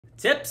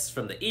Tips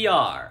from the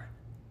ER.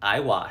 Eye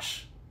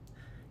wash.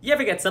 You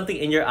ever get something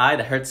in your eye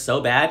that hurts so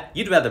bad,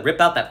 you'd rather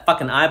rip out that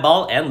fucking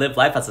eyeball and live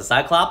life as a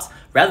Cyclops,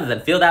 rather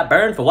than feel that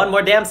burn for one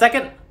more damn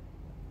second?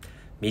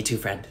 Me too,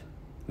 friend.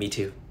 Me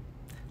too.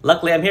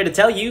 Luckily, I'm here to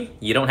tell you,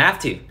 you don't have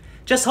to.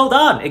 Just hold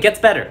on, it gets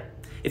better.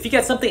 If you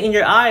get something in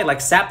your eye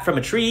like sap from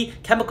a tree,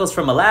 chemicals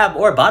from a lab,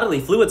 or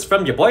bodily fluids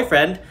from your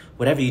boyfriend,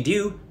 whatever you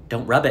do,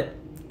 don't rub it.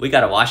 We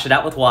gotta wash it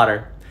out with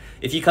water.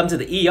 If you come to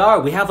the ER,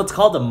 we have what's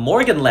called a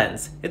Morgan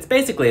lens. It's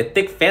basically a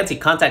thick, fancy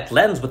contact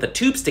lens with a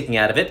tube sticking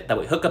out of it that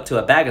we hook up to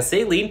a bag of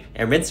saline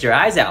and rinse your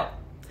eyes out.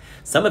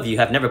 Some of you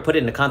have never put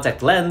in a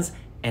contact lens,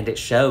 and it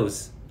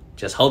shows.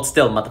 Just hold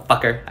still,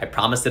 motherfucker. I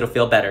promise it'll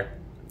feel better.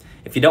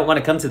 If you don't want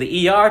to come to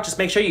the ER, just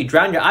make sure you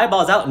drown your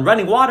eyeballs out in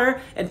running water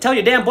and tell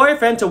your damn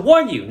boyfriend to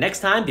warn you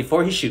next time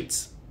before he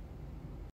shoots.